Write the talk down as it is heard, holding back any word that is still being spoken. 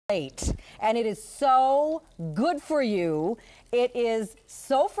plate. And it is so good for you. It is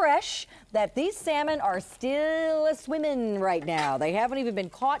so fresh that these salmon are still swimming right now. They haven't even been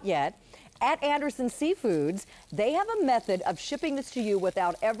caught yet. At Anderson Seafoods, they have a method of shipping this to you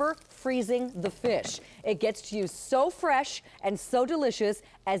without ever freezing the fish. It gets to you so fresh and so delicious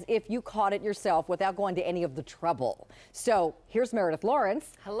as if you caught it yourself without going to any of the trouble. So here's Meredith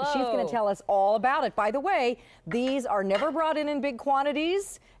Lawrence. Hello. She's going to tell us all about it. By the way, these are never brought in big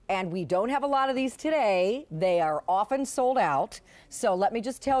quantities, and we don't have a lot of these today. They are often sold out. So let me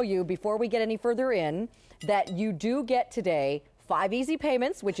just tell you before we get any further in that you do get today 5 easy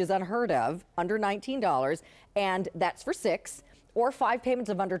payments, which is unheard of, under $19, and that's for 6, or 5 payments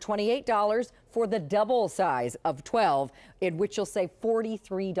of under $28 for the double size of 12, in which you'll save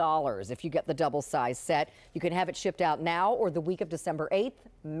 $43 if you get the double size set. You can have it shipped out now or the week of December 8th.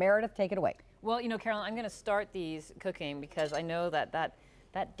 Meredith, take it away. Well, you know, Carolyn, I'm going to start these cooking because I know that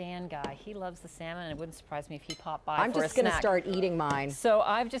Dan guy, he loves the salmon, and it wouldn't surprise me if he popped by for a snack. I'm just going to start eating mine. So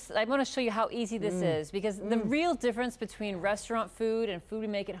I want to show you how easy this is, because the real difference between restaurant food and food we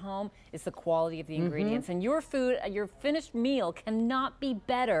make at home is the quality of the ingredients. And your food, your finished meal cannot be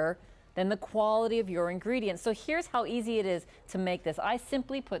better than the quality of your ingredients. So here's how easy it is to make this. I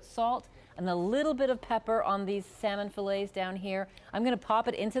simply put salt and a little bit of pepper on these salmon fillets down here. I'm going to pop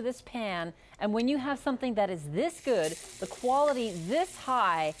it into this pan, and when you have something that is this good, the quality this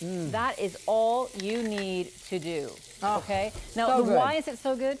high, that is all you need to do. Okay? Now, why is it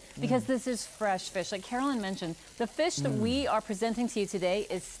so good? Because this is fresh fish. Like Carolyn mentioned, the fish that we are presenting to you today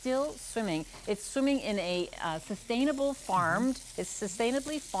is still swimming. It's swimming in a sustainably farmed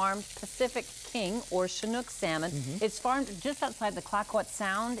Pacific King or Chinook salmon. It's farmed just outside the Clayoquot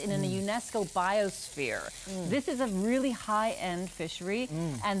Sound in a UNESCO biosphere. This is a really high-end fishery,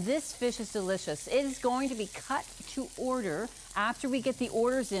 and this fish is delicious. It is going to be cut to order after we get the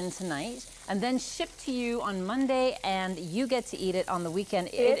orders in tonight, and then shipped to you on Monday, and you get to eat it on the weekend.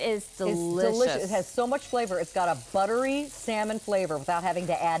 It is delicious. It has so much flavor. It's got a buttery salmon flavor without having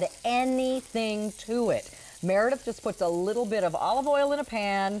to add anything to it. Meredith just puts a little bit of olive oil in a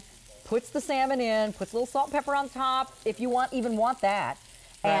pan, puts the salmon in, puts a little salt and pepper on top, if you even want that,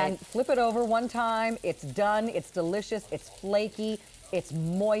 and flip it over one time. It's done. It's delicious. It's flaky. It's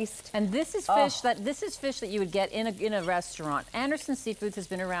moist. And this is fish that you would get in a restaurant. Anderson Seafoods has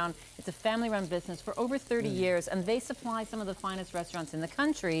been around. It's a family-run business for over 30 years, and they supply some of the finest restaurants in the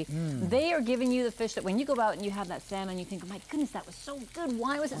country. They are giving you the fish that when you go out and you have that salmon, you think, oh my goodness, that was so good.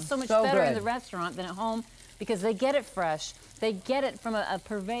 Why was it so much better in the restaurant than at home? Because they get it fresh. They get it from a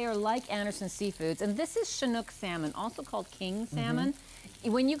purveyor like Anderson Seafoods. And this is Chinook salmon, also called king salmon.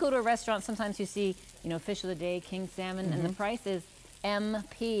 When you go to a restaurant, sometimes you see, you know, fish of the day, king salmon, and the price is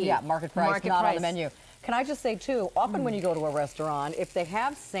MP. Yeah, market price, not on the menu. Can I just say, too, often when you go to a restaurant, if they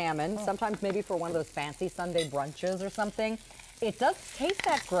have salmon, sometimes maybe for one of those fancy Sunday brunches or something, it does taste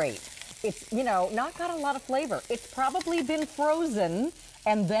that great. It's, you know, not got a lot of flavor. It's probably been frozen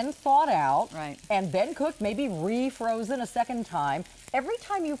and then thawed out, and then cooked, maybe refrozen a second time. Every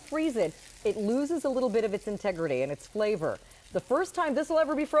time you freeze it, it loses a little bit of its integrity and its flavor. The first time this will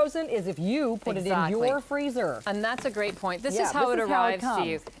ever be frozen is if you put it in your freezer. And that's a great point. This is how it arrives to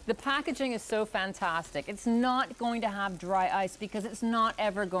you. The packaging is so fantastic. It's not going to have dry ice because it's not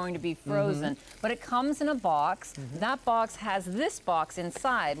ever going to be frozen. But it comes in a box. That box has this box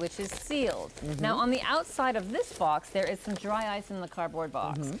inside, which is sealed. Now, on the outside of this box, there is some dry ice in the cardboard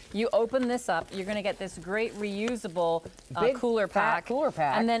box. You open this up, you're going to get this great reusable cooler pack.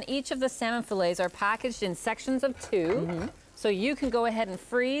 And then each of the salmon fillets are packaged in sections of 2. So you can go ahead and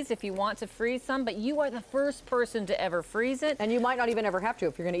freeze if you want to freeze some, but you are the first person to ever freeze it. And you might not even ever have to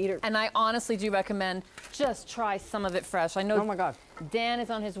if you're going to eat it. And I honestly do recommend just try some of it fresh. I know. Oh my God. Dan is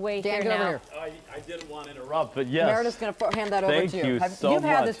on his way here now. Over here. I didn't want to interrupt, but yes. Meredith's going to hand that over to you. Thank you so much. You've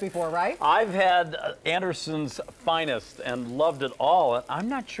had this before, right? I've had Anderson's finest and loved it all. And I'm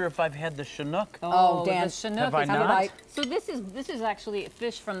not sure if I've had the Chinook. Oh, Dan. The Chinook have I not? So this is actually a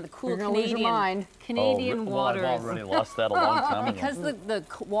fish from the cool Canadian waters. Well, I've already lost that a long time ago. Because the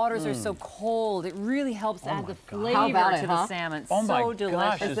waters are so cold, it really helps add the flavor to the salmon. Oh my so delicious.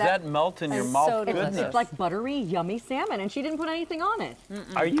 gosh, does that melt in your mouth? So Goodness. It's like buttery, yummy salmon, and she didn't put anything on it.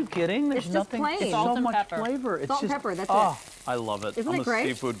 Are you kidding? There's It's nothing. just plain. It's Salt so and much pepper. flavor. It's Salt and just, pepper, that's it. I love it. Isn't I'm it great? a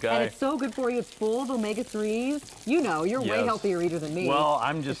seafood guy. And it's so good for you. It's full of omega-3s. You know, you're way healthier eater than me. Well,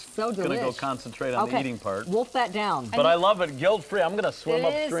 I'm just so going to go concentrate on the eating part. Wolf that down. But I love it guilt-free. I'm going to swim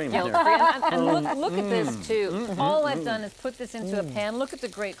upstream here. And look at this, too. All I've done is put this into a pan. Look at the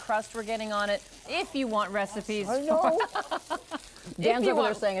great crust we're getting on it. If you want recipes. I know. Dan's over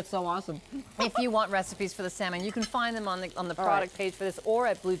there saying it's so awesome. If you want recipes for the salmon, you can find them on the product page for this or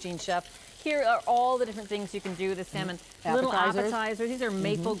at Blue Jean Chef. Here are all the different things you can do with the salmon. Little appetizers. These are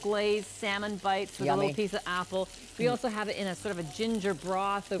maple glazed salmon bites with a little piece of apple. We also have it in a sort of a ginger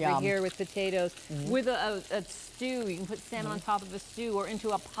broth over here with potatoes. With a stew, you can put salmon on top of a stew or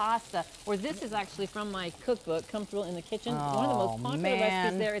into a pasta. Or this is actually from my cookbook, Comfortable in the Kitchen. One of the most popular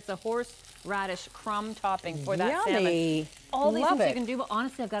recipes there. It's a horseradish crumb topping for that salmon. All these things you can do, but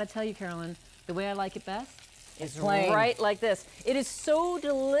honestly, I've got to tell you, Carolyn, the way I like it best is right like this. It is so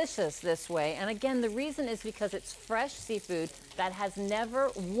delicious this way. And again, the reason is because it's fresh seafood that has never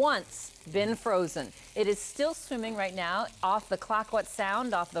once been frozen. It is still swimming right now off the Clayoquot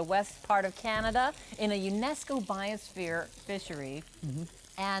Sound, off the west part of Canada, in a UNESCO biosphere fishery.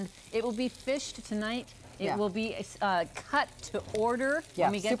 And it will be fished tonight. It will be cut to order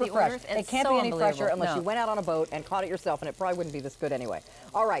when we get the orders. It can't be any fresher unless you went out on a boat and caught it yourself, and it probably wouldn't be this good anyway.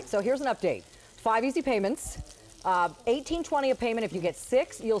 All right, so here's an update. 5 easy payments, $18.20 a payment if you get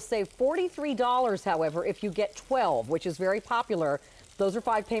 6. You'll save $43, however, if you get 12, which is very popular. Those are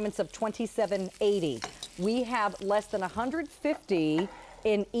 5 payments of $27.80. We have less than 150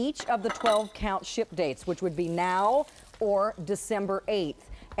 in each of the 12 count ship dates, which would be now or December 8th.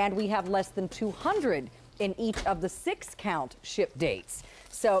 And we have less than 200 in each of the 6 count ship dates.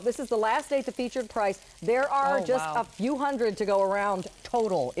 So this is the last day at the featured price. There are just a few hundred to go around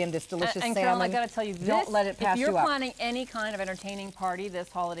total in this delicious salmon. And Carol, I got to tell you, don't let it pass you up. If you're planning any kind of entertaining party this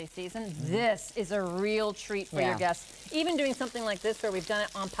holiday season, this is a real treat for your guests. Even doing something like this where we've done it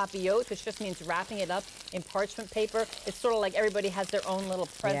en papillote, which just means wrapping it up in parchment paper. It's sort of like everybody has their own little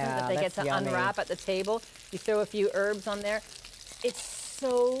present that they get to unwrap at the table. You throw a few herbs on there. It's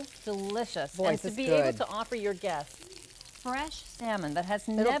so delicious. Boy, and to be able to offer your guests fresh salmon that has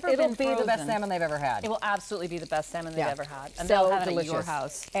never been frozen. It'll be the best salmon they've ever had. It will absolutely be the best salmon they've ever had. And so they'll have delicious. it at your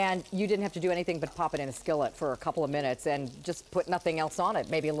house. And you didn't have to do anything but pop it in a skillet for a couple of minutes and just put nothing else on it,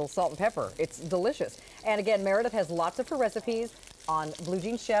 maybe a little salt and pepper. It's delicious. And again, Meredith has lots of her recipes on Blue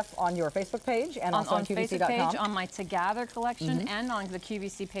Jean Chef on your Facebook page and also on QVC.com. Facebook page, on my To Gather collection, and on the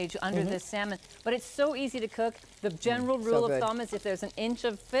QVC page under this salmon. But it's so easy to cook. The general rule of thumb is if there's an inch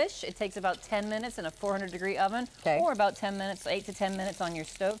of fish, it takes about 10 minutes in a 400-degree oven, or about 10 minutes, 8 to 10 minutes on your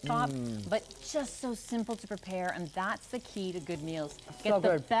stovetop. But just so simple to prepare, and that's the key to good meals. Get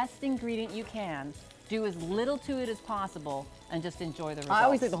the best ingredient you can, do as little to it as possible, and just enjoy the results. I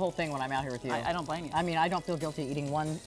always eat the whole thing when I'm out here with you. I don't blame you. I mean, I don't feel guilty eating one